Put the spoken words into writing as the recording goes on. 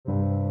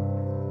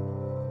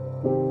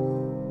Hi,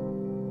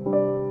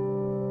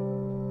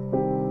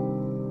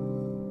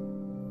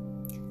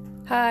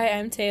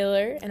 I'm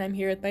Taylor, and I'm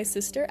here with my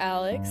sister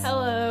Alex.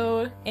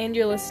 Hello. And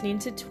you're listening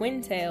to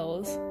Twin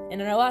Tales.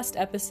 And in our last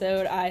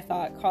episode, I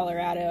thought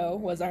Colorado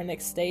was our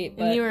next state,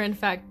 but... And you were, in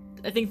fact,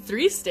 I think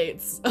 3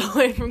 states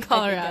away from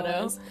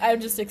Colorado.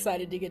 I'm just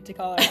excited to get to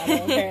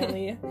Colorado,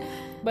 apparently.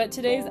 But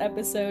today's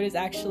episode is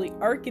actually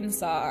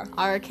Arkansas.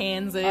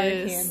 Arkansas.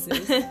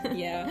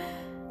 Yeah.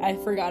 I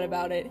forgot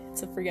about it.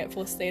 It's a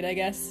forgetful state, I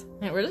guess.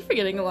 Yeah, we're just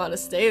forgetting a lot of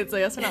states.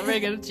 I guess we're not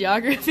very good at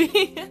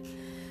geography.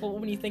 Well,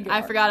 when you think of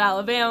I forgot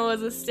Alabama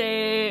was a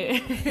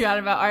state. I forgot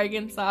about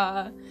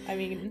Arkansas. I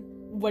mean,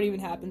 what even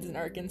happens in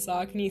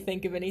Arkansas? Can you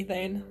think of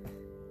anything?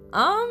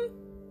 I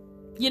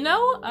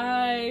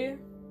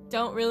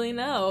don't really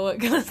know what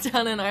goes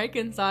down in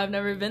Arkansas. I've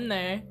never been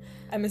there.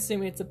 I'm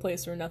assuming it's a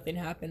place where nothing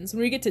happens.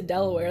 When we get to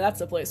Delaware, that's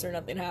a place where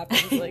nothing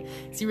happens. Like,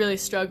 so you really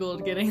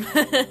struggled getting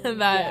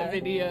that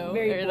video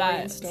very or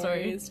that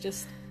story. It's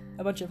just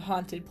a bunch of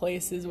haunted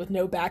places with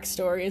no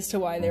backstory as to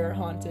why they were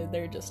haunted.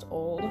 They're just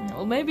old.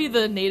 Well, maybe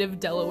the native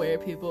Delaware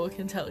people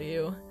can tell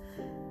you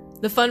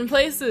the fun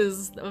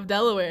places of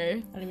Delaware.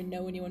 I don't even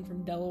know anyone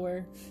from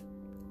Delaware.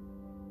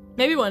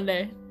 Maybe one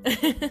day.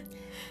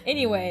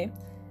 Anyway,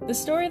 the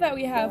story that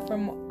we have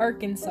from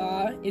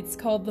Arkansas, it's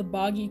called the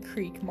Boggy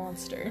Creek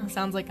Monster.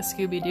 Sounds like a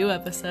Scooby-Doo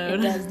episode.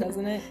 It does,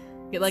 doesn't it?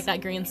 Get like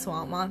that green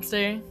swamp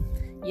monster.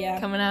 Yeah.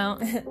 Coming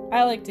out.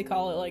 I like to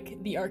call it,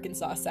 like, the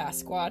Arkansas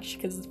Sasquatch,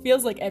 because it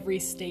feels like every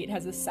state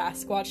has a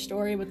Sasquatch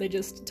story, but they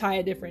just tie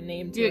a different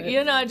name to it.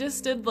 You know, I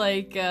just did,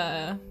 like,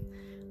 I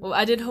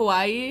did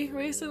Hawaii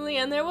recently,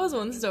 and there was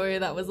one story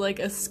that was, like,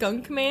 a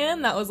skunk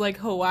man that was, like,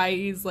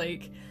 Hawaii's,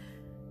 like,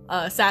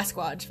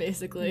 Sasquatch,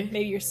 basically.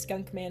 Maybe your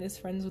skunk man is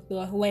friends with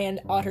the land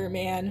otter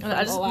man from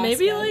Alaska.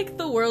 Maybe, like,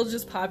 the world's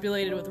just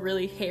populated with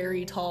really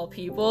hairy, tall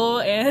people,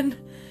 and...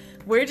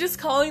 we're just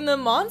calling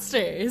them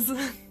monsters. I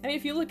mean,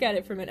 if you look at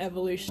it from an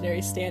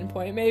evolutionary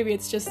standpoint, maybe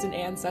it's just an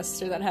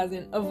ancestor that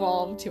hasn't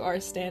evolved to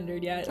our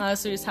standard yet.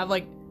 So you just have,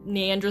 like,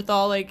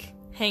 Neanderthal, like,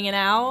 hanging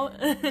out.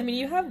 I mean,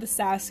 you have the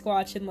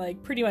Sasquatch in,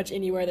 like, pretty much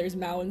anywhere there's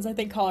mountains. I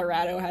think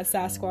Colorado has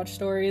Sasquatch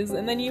stories.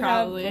 And then you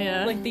have,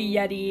 like, the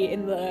Yeti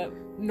in the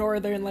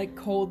northern, like,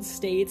 cold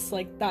states.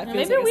 Like, that feels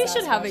maybe like we a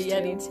should have a Sasquatch,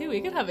 Yeti, too.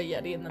 We could have a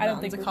Yeti in the I don't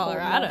mountains think of we're cold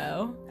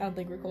Colorado. I don't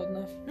think we're cold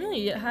enough.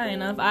 You get high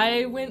enough.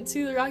 I went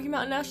to the Rocky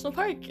Mountain National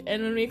Park,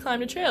 and when we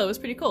climbed a trail, it was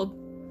pretty cold.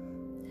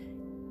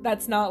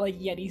 That's not, like,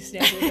 Yeti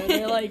standard, though.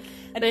 They're, like,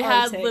 they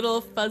had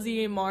little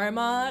fuzzy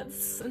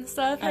marmots and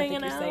stuff hanging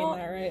out. I think you're saying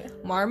that right.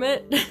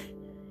 Marmot?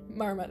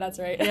 Marmot, that's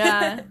right.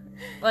 Yeah.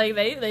 Like,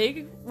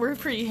 they were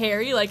pretty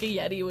hairy, like a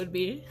Yeti would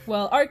be.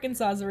 Well,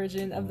 Arkansas's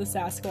origin of the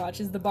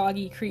Sasquatch is the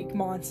Boggy Creek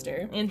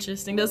Monster.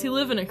 Interesting. Does he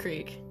live in a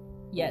creek?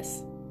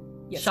 Yes.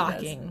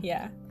 Shocking.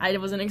 Yeah. I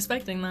wasn't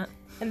expecting that.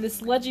 And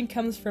this legend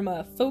comes from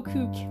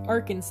Fokuk,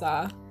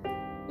 Arkansas.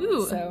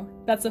 Ooh. So,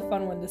 that's a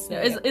fun one to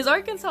say. Is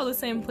Arkansas the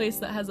same place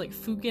that has, like,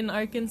 Fukin,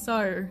 Arkansas,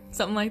 or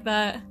something like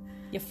that?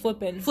 Yeah,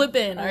 Flippin,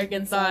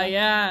 Arkansas,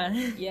 yeah.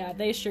 Yeah,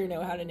 they sure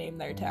know how to name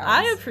their towns.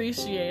 I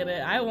appreciate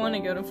it. I want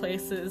to go to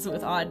places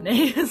with odd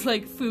names,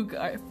 like Fook,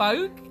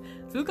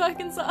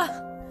 Arkansas?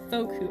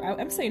 Foku.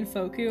 I'm saying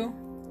Foku.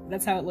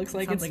 That's how it looks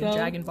like it's spelled. Sounds like a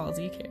Dragon Ball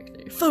Z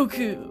character.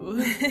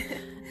 Foku!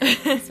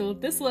 So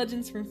this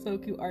legend's from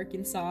Foku,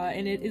 Arkansas,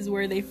 and it is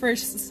where they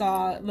first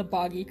saw the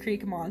Boggy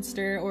Creek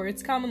Monster, or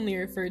it's commonly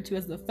referred to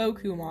as the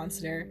Foku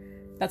Monster.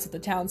 That's what the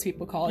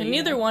townspeople call it. And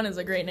neither one is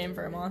a great name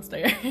for a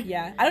monster.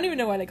 Yeah, I don't even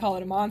know why they call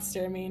it a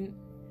monster. I mean,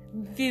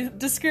 the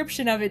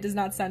description of it does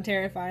not sound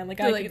terrifying. Like,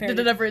 did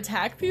it ever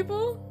attack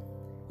people?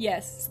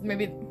 Yes.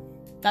 Maybe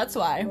that's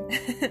why.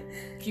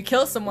 If you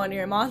kill someone,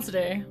 you're a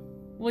monster.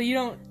 Well, you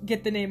don't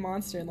get the name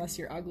monster unless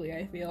you're ugly,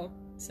 I feel.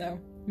 So,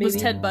 maybe... Was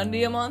Ted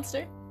Bundy a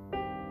monster?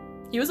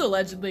 He was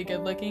allegedly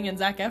good looking, and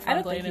Zac Efron I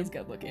don't played think him. He's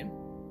good looking.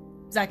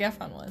 Zac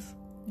Efron was.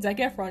 Zac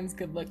Efron's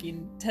good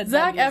looking.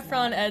 Zac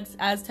Efron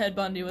as Ted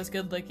Bundy was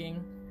good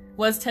looking.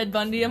 Was Ted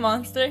Bundy a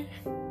monster?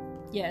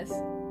 Yes.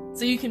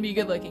 So you can be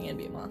good looking and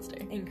be a monster.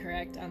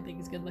 Incorrect. I don't think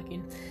he's good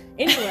looking.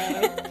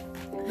 Anyway,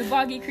 the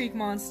Boggy Creek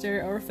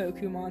Monster, or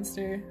Foku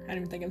Monster. I don't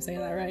even think I'm saying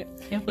that right.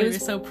 Can't believe you're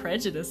so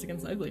prejudiced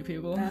against ugly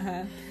people.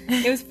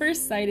 It was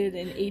first sighted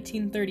in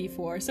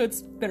 1834, so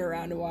it's been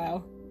around a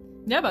while.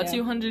 Yeah, about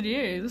 200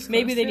 years.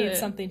 Maybe they needed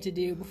something to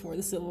do before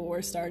the Civil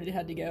War started. It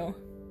had to go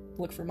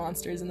look for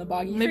monsters in the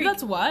Boggy Creek. Maybe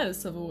that's why the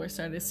Civil War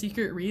started. A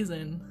secret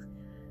reason.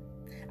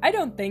 I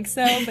don't think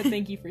so, but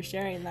thank you for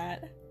sharing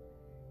that.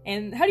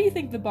 And how do you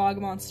think the bog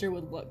monster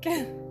would look?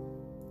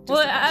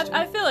 Well,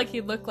 I feel like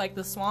he'd look like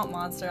the swamp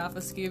monster off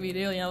of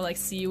Scooby-Doo, you know, like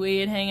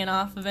seaweed hanging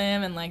off of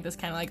him and like this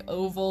kind of like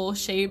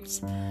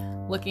oval-shaped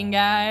looking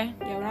guy.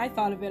 Yeah, when I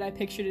thought of it, I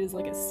pictured it as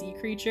like a sea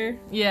creature.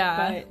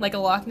 Yeah, but like a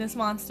Loch Ness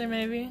monster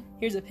maybe.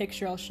 Here's a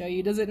picture I'll show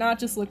you. Does it not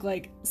just look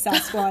like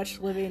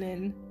Sasquatch living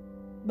in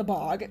the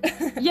bog?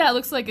 Yeah, it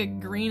looks like a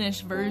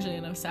greenish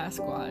version of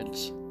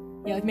Sasquatch.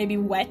 Yeah, like maybe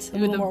wet.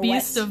 With the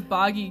Beast of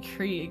Boggy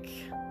Creek.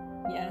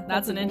 Yeah,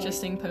 that's an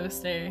interesting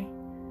poster.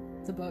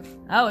 It's a book.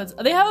 Oh,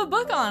 they have a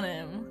book on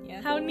him.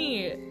 Yeah. How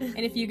neat. And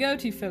if you go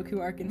to Foku,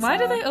 Arkansas... Why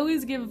do they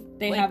always give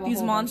have a these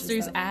whole monsters bunch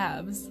of stuff.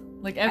 abs?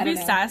 Like, every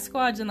don't know.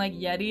 Sasquatch and, like,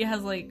 Yeti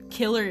has, like,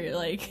 killer,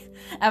 like,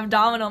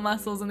 abdominal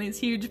muscles and these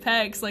huge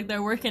pecs. Like,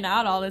 they're working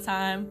out all the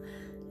time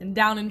and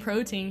down in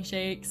protein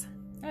shakes.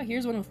 Oh,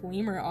 here's one with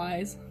lemur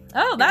eyes.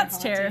 Oh, that's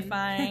haunting.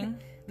 terrifying.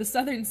 The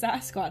southern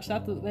Sasquatch,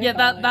 that's what they Yeah,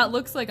 call it. that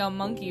looks like a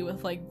monkey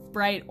with, like,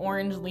 bright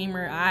orange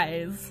lemur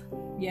eyes.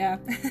 Yeah.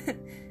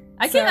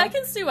 I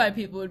can see why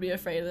people would be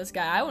afraid of this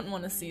guy. I wouldn't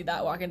want to see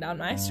that walking down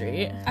my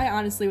street. I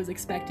honestly was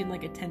expecting,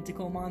 like, a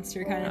tentacle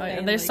monster kind of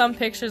thing. There's like, some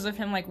pictures of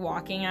him, like,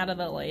 walking out of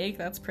the lake.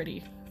 That's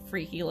pretty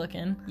freaky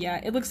looking.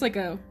 Yeah, it looks like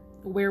a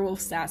werewolf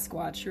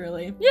Sasquatch,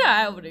 really. Yeah,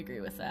 I would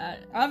agree with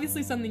that.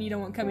 Obviously something you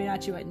don't want coming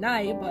at you at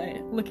night,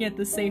 but looking at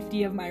the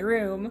safety of my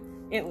room,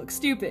 it looks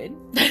stupid.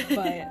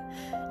 But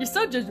you're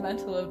so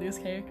judgmental of these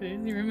characters.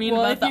 You were mean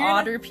Well, about if the you're gonna-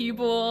 otter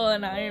people,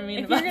 and I mean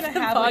if about you're gonna the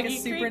have like a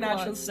Boggy Creek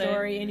supernatural monster.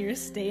 story in your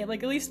state,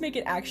 like at least make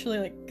it actually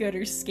like good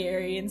or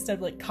scary instead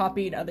of like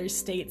copying other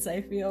states,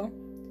 I feel.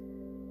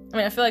 I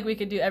mean, I feel like we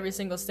could do every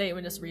single state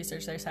and just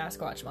research their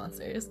Sasquatch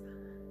monsters.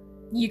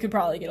 You could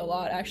probably get a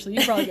lot, actually. You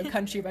could probably go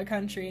country by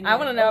country. And I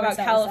want to know about always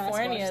have a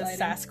California's sighting.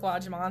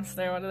 Sasquatch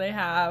monster. What do they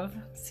have?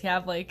 Does he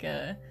have like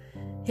a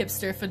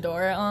hipster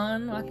fedora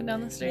on walking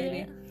down the street?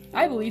 Maybe.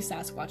 I believe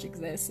Sasquatch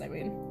exists. I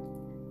mean,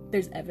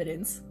 there's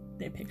evidence.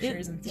 They have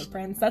pictures and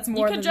footprints. That's more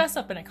You could than... dress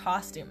up in a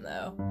costume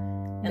though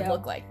and No.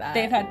 look like that.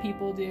 They've had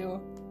people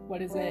do,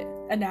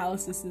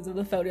 analyses of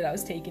the photo that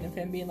was taken of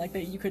him being like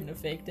that you couldn't have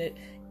faked it.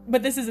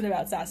 But this isn't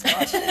about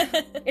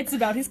Sasquatch. It's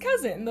about his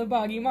cousin, the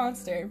Boggy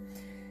monster.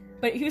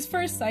 But he was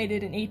first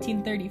sighted in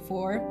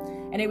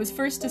 1834, and it was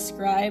first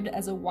described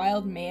as a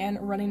wild man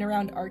running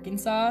around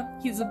Arkansas.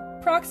 He's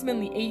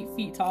approximately 8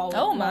 feet tall. With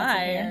Oh lots of my.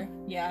 hair.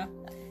 Yeah.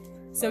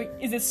 So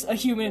is this a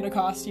human in a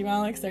costume,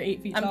 Alex? They're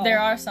 8 feet tall. There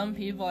are some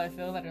people I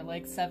feel that are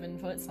like 7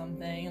 foot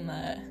something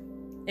that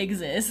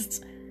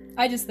exist.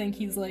 I just think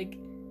he's like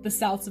the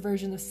South's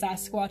version of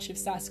Sasquatch if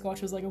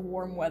Sasquatch was like a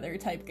warm weather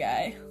type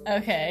guy.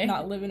 Okay.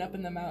 Not living up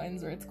in the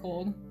mountains where it's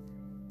cold.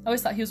 I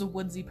always thought he was a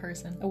woodsy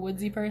person. A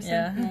woodsy person?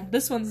 Yeah. No,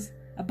 this one's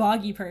a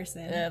boggy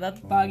person. Yeah, that's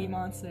Boggy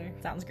monster.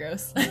 sounds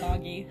gross.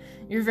 Boggy.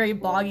 You're very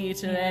boggy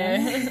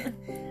today.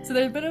 So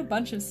there's been a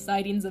bunch of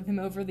sightings of him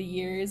over the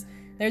years.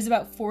 There's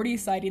about 40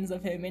 sightings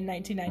of him in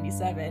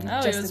 1997. Oh,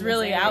 he just was in this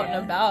really out and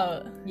area.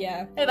 about.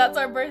 Yeah. Hey, that's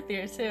our birth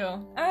year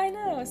too. I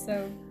know,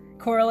 so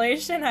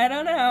correlation, I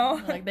don't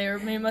know. Like they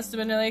must have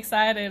been really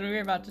excited we were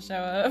about to show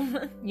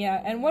up.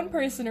 Yeah, and one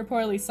person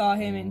reportedly saw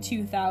him in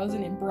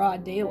 2000 in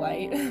broad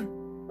daylight.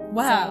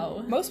 Wow.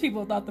 So, most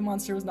people thought the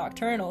monster was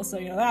nocturnal, so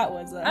that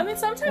was I mean,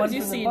 sometimes one you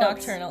for the see books.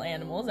 nocturnal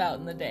animals out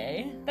in the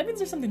day. That means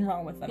there's something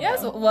wrong with them.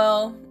 Yes, though.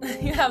 well,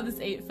 you have this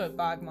 8-foot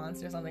bog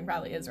monster, something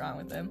probably is wrong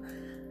with him.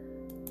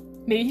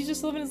 Maybe he's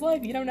just living his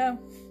life, you don't know.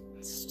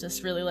 It's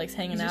just really likes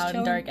hanging He's just out in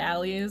chilling. dark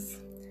alleys.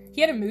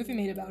 He had a movie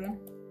made about him.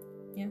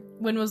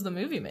 When was the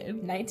movie made?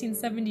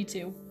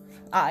 1972.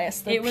 Ah,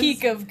 yes, the It was-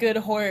 peak of good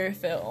horror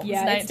films.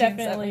 Yeah, it's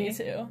definitely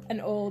 1972. an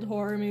old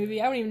horror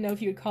movie. I don't even know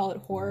if you would call it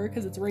horror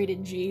because it's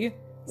rated G.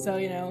 So,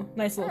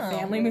 nice little Oh.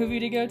 family movie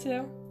to go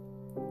to.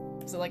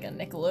 Is it like a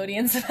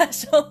Nickelodeon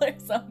special or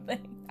something?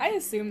 I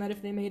assume that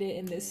if they made it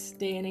in this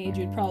day and age,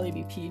 it would probably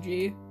be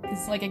PG.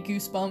 It's like a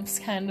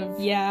Goosebumps kind of.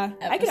 Yeah,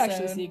 I could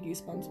actually Episode. see a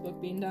Goosebumps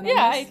book being done. Yeah,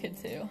 on I this. could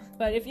too.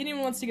 But if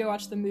anyone wants to go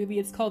watch the movie,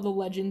 it's called The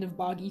Legend of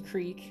Boggy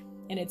Creek,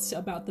 and it's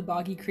about the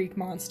Boggy Creek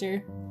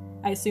monster.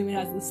 I assume it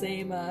has the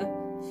same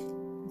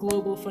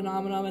global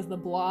phenomenon as the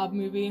Blob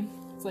movie.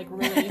 It's like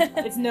really,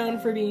 it's known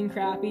for being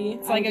crappy.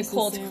 It's like a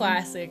cult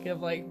classic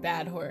of like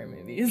bad horror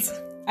movies.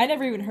 I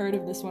never even heard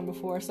of this one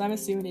before, so I'm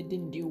assuming it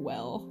didn't do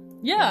well.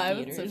 Yeah, I in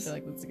would also theaters. feel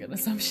like that's a good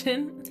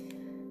assumption.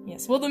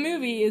 Yes, well, the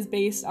movie is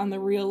based on the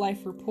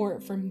real-life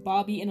report from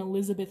Bobby and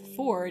Elizabeth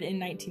Ford in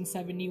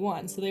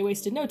 1971, so they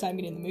wasted no time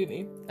getting the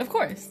movie. Of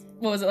course.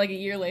 What was it, like a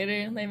year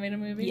later they made a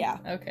movie? Yeah.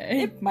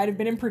 Okay. It might have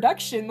been in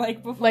production,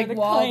 before Like, the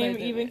while claim they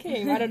did even it.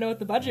 came. I don't know what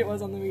the budget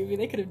was on the movie.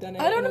 They could have done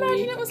it I don't in a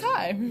imagine week. it was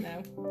high.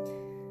 No.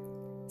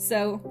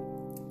 So,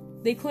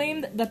 they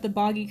claimed that the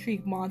Boggy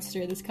Creek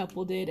monster this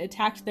couple did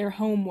attacked their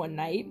home one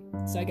night,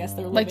 so I guess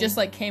they're living... Like, just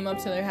like came up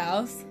to their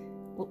house.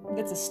 Well,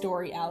 that's a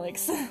story,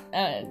 Alex.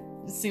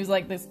 It seems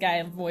like this guy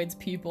avoids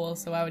people,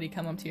 so why would he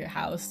come up to your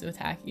house to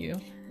attack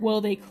you? Well,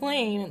 they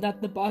claim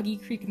that the Boggy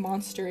Creek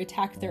monster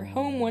attacked their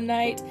home one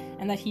night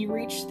and that he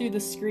reached through the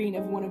screen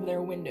of one of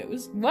their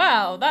windows.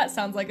 Wow, that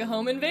sounds like a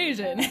home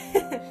invasion.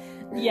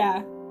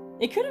 Yeah,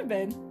 it could have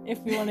been, if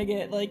we want to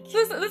get,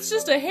 That's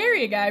just a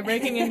hairy guy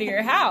breaking into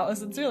your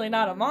house. It's really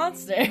not a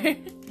monster.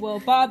 Well,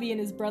 Bobby and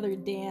his brother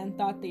Dan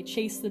thought they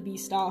chased the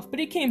beast off, but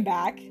it came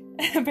back,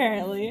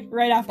 apparently,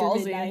 right after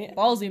midnight.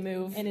 Ballsy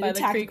move And it by the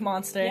attacked- creek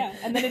monster. Yeah,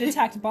 and then it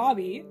attacked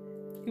Bobby,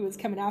 who was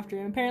coming after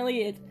him.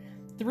 Apparently, it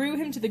threw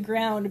him to the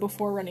ground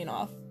before running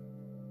off.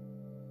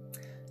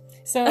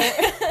 So,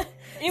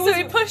 So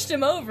he pushed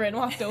him over and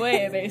walked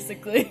away,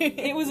 basically.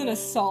 it was an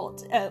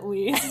assault, at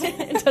least.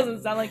 It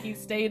doesn't sound like he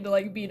stayed to,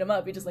 like, beat him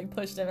up. He just, like,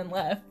 pushed him and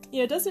left.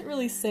 Yeah, it doesn't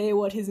really say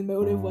what his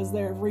motive was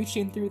there of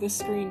reaching through the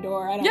screen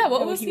door. I don't Yeah, know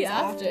what was he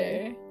after.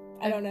 after?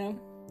 I don't know.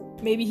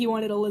 Maybe he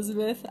wanted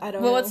Elizabeth. I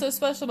don't know. Well, what's so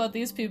special about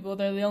these people?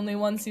 They're the only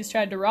ones he's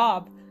tried to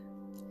rob.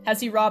 Has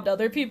he robbed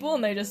other people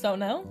and they just don't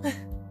know?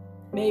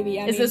 Maybe.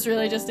 Is this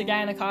really just a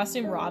guy in a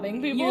costume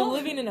robbing people? You're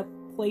living in a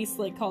place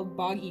like called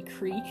Boggy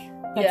Creek.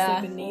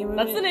 That's like the name of it.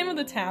 That's the name of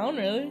the town,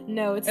 really?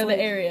 No, it's or like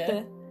the area.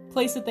 The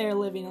place that they're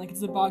living, like it's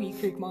the Boggy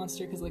Creek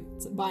Monster because like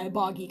it's by a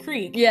boggy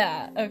creek.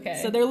 Yeah, okay.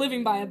 So they're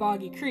living by a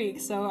boggy creek.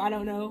 So I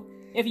don't know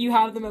if you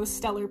have the most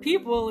stellar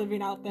people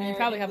living out there. You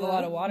probably have a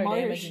lot of water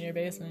damage in your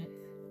basement.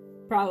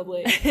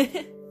 Probably.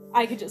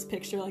 I could just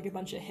picture like a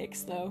bunch of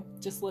hicks though,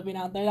 just living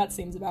out there. That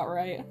seems about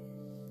right.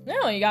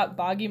 No, you got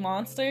boggy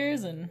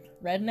monsters and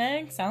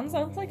redneck. Sounds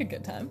like a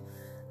good time.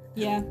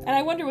 Yeah, and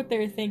I wonder what they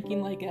were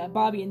thinking. Like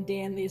Bobby and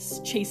Dan, they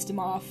just chased him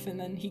off, and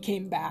then he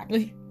came back.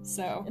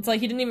 So it's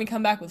like he didn't even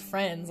come back with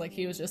friends. Like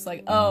he was just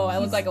like, "Oh, I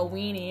look like a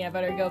weenie. I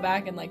better go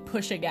back and like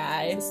push a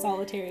guy." He's a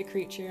solitary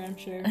creature, I'm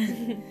sure.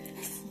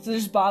 So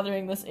just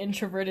bothering this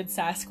introverted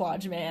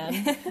Sasquatch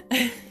man.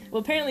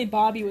 Well, apparently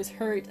Bobby was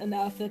hurt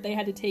enough that they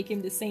had to take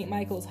him to St.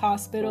 Michael's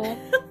Hospital.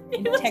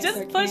 He was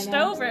just pushed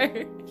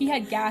over. He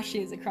had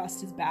gashes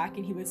across his back,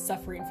 and he was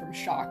suffering from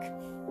shock.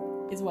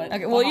 Is what?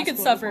 Okay, well, you could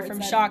suffer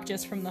from shock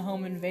just from the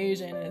home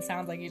invasion, and it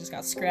sounds like you just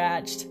got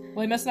scratched.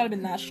 Well, he must not have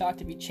been that shocked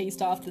to be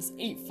chased off this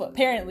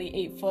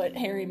 8-foot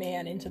hairy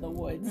man into the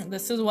woods.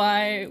 This is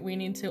why we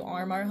need to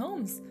arm our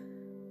homes.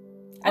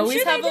 I'm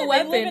Always sure have a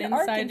weapon inside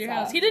Arkansas. your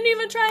house. He didn't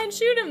even try and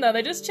shoot him, though.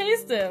 They just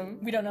chased him.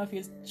 We don't know if he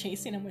was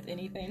chasing him with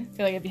anything. I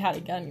feel like if you had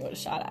a gun, you would have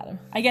shot at him.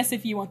 I guess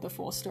if you want the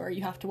full story,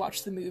 you have to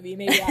watch the movie.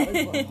 Maybe that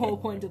was the whole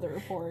point of the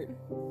report.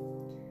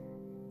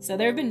 So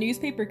there have been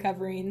newspaper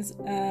coverings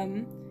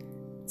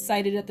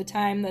cited at the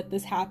time that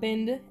this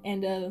happened,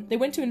 and they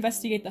went to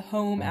investigate the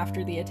home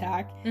after the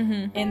attack,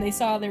 and they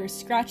saw there were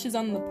scratches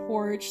on the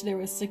porch, there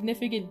was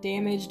significant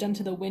damage done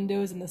to the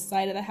windows and the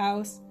side of the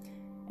house,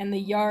 and the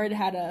yard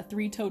had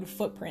 3-toed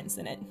footprints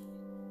in it.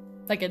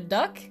 Like a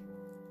duck?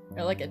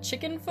 Or like a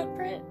chicken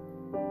footprint?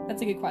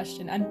 That's a good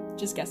question. I'm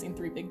just guessing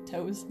 3 big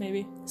toes,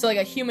 maybe. So like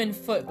a human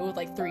foot, but with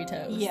like 3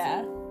 toes?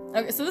 Yeah.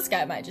 Okay, so this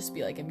guy might just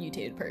be like a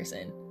mutated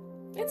person.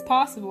 It's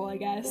possible, I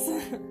guess.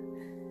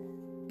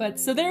 But,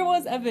 so there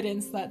was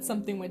evidence that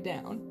something went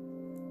down.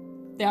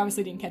 They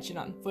obviously didn't catch it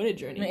on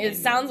footage or anything. It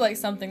sounds like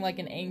something like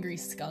an angry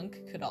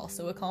skunk could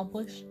also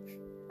accomplish.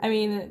 I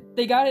mean,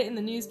 they got it in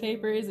the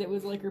newspapers, it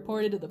was, like,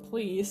 reported to the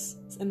police,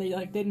 and they,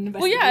 like, did an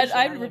Well, investigation. yeah,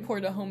 I'd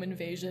report a home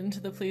invasion to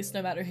the police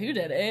no matter who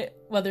did it,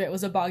 whether it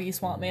was a boggy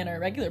swamp man or a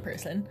regular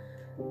person.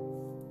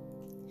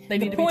 They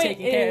need to be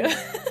taken care of.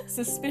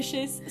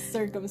 Suspicious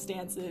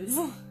circumstances.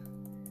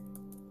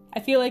 I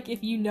feel like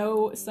if you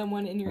know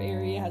someone in your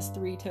area has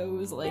 3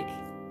 toes, like,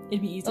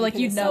 it'd be easy to like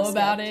pin you a know suspect.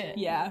 about it.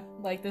 Yeah.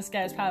 Like this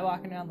guy's probably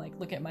walking around like,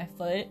 look at my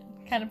foot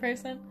kind of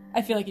person.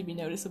 I feel like it'd be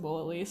noticeable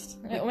at least.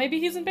 Like, maybe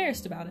he's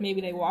embarrassed about it.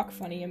 Maybe they walk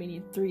funny. I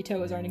mean, 3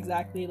 toes aren't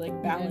exactly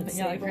like balanced.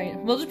 Yeah, like, right.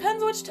 Well, it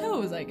depends which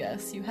toes, I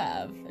guess, you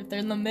have. If they're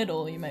in the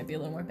middle, you might be a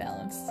little more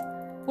balanced.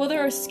 Well,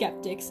 there are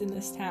skeptics in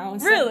this town.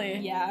 So, really?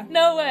 Yeah.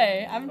 No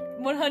way. I'm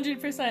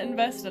 100%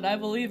 invested. I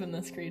believe in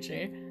this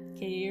creature.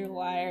 Okay, you're a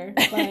liar.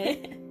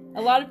 But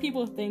a lot of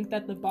people think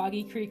that the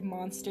Boggy Creek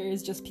Monster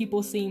is just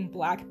people seeing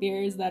black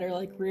bears that are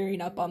like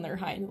rearing up on their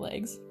hind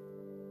legs.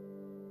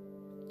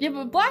 Yeah,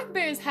 but black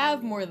bears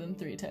have more than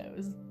 3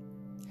 toes.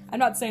 I'm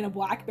not saying a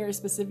black bear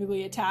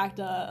specifically attacked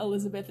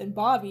Elizabeth and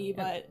Bobby,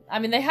 but... I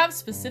mean, they have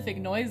specific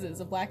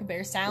noises. A black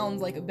bear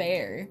sounds like a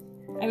bear.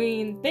 I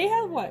mean, they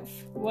have,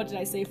 what did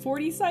I say,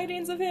 40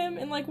 sightings of him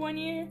in, like, 1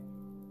 year?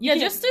 Yeah,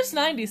 just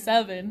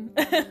 97.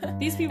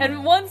 These people...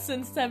 And once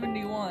since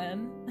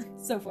 71.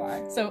 So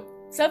far. So,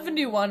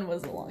 71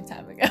 was a long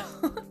time ago.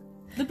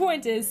 The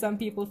point is, some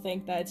people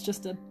think that it's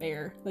just a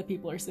bear that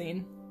people are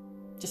seeing.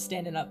 Just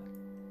standing up.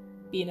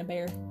 Being a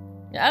bear.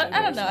 Yeah,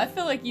 I don't know. I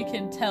feel like you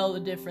can tell the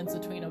difference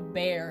between a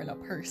bear and a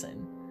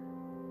person.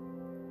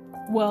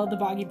 Well, the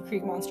Boggy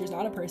Creek Monster is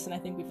not a person. I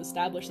think we've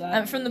established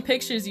that. From the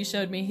pictures you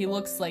showed me, he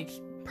looks like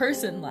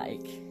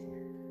person-like.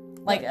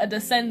 Like a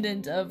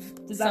descendant of...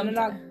 Does that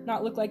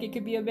not look like it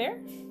could be a bear?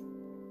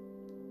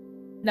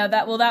 No,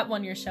 that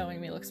one you're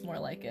showing me looks more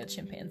like a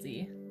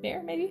chimpanzee.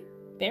 Bear, maybe?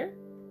 Bear?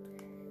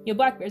 You know,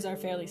 black bears are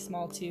fairly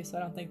small, too, so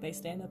I don't think they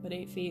stand up at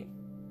 8 feet.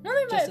 No,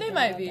 they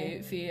might be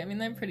 8 feet. I mean,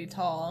 they're pretty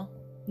tall.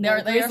 They No,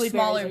 are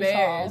smaller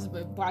bears,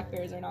 but black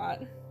bears are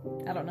not.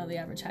 I don't know the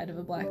average height of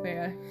a black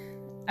bear.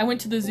 I went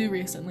to the zoo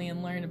recently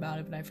and learned about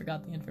it, but I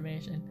forgot the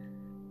information.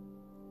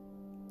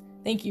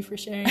 Thank you for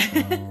sharing.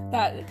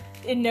 That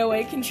in no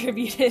way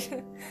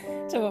contributed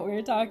to what we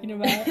were talking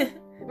about.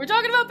 We're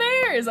talking about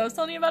bears! I was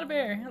telling you about a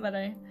bear that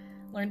I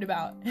learned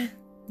about. Yeah,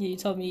 you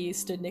told me you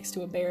stood next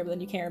to a bear, but then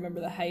you can't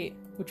remember the height,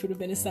 which would have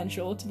been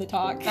essential to the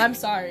talk. I'm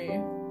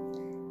sorry.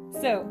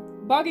 So,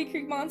 Boggy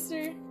Creek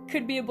Monster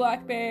could be a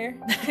black bear,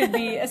 could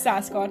be a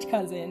Sasquatch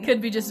cousin.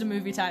 Could be just a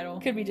movie title.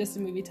 Could be just a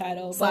movie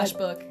title. /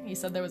 book. You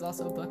said there was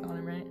also a book on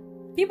him, right?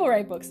 People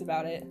write books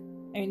about it.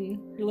 I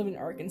mean, you live in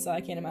Arkansas,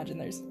 I can't imagine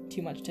there's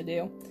too much to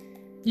do.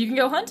 You can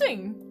go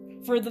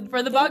hunting for the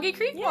Boggy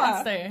Creek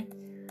Monster.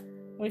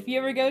 Well, if you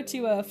ever go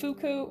to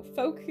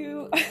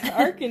Fuku,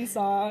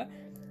 Arkansas,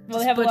 Well,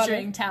 Just they have a lot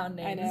butchering of town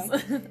I names.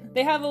 know.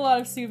 They have a lot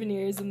of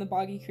souvenirs and the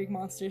Boggy Creek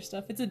Monster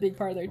stuff. It's a big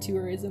part of their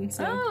tourism.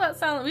 So, Oh, that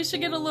sounds. We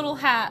should get a little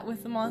hat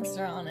with the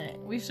monster on it.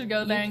 We should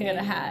go there and get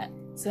a hat.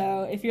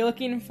 So if you're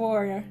looking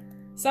for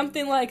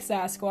something like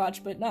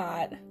Sasquatch, but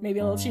not, maybe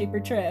a little cheaper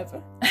trip,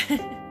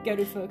 go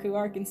to Foku,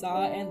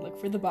 Arkansas, and look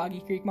for the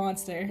Boggy Creek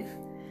Monster.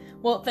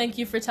 Well, thank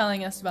you for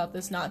telling us about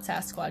this not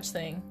Sasquatch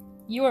thing.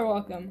 You are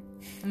welcome.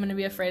 I'm gonna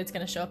be afraid it's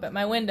gonna show up at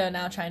my window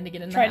now, trying to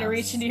get in the Trying house. to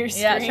reach into your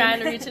screen. Yeah, trying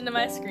to reach into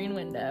my screen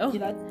window.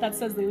 Yeah, that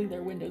says they leave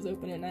their windows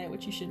open at night,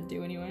 which you shouldn't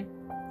do anyway.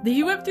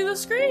 He whipped through the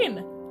screen.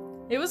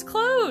 It was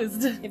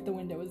closed. If the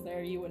window was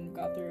there, you wouldn't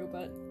have got through,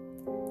 but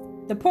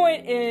the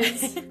point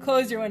is,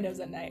 close your windows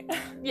at night.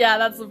 Yeah,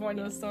 that's the point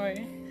of the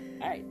story.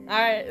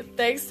 Alright,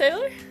 thanks,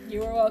 Taylor.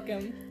 You are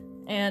welcome.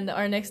 And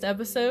our next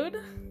episode,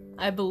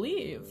 I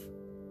believe,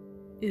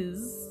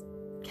 is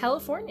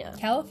California.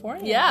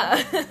 California.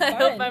 Yeah. I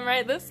hope I'm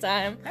right this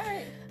time.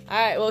 Alright.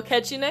 Alright, we'll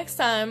catch you next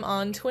time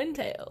on Twin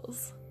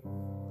Tales.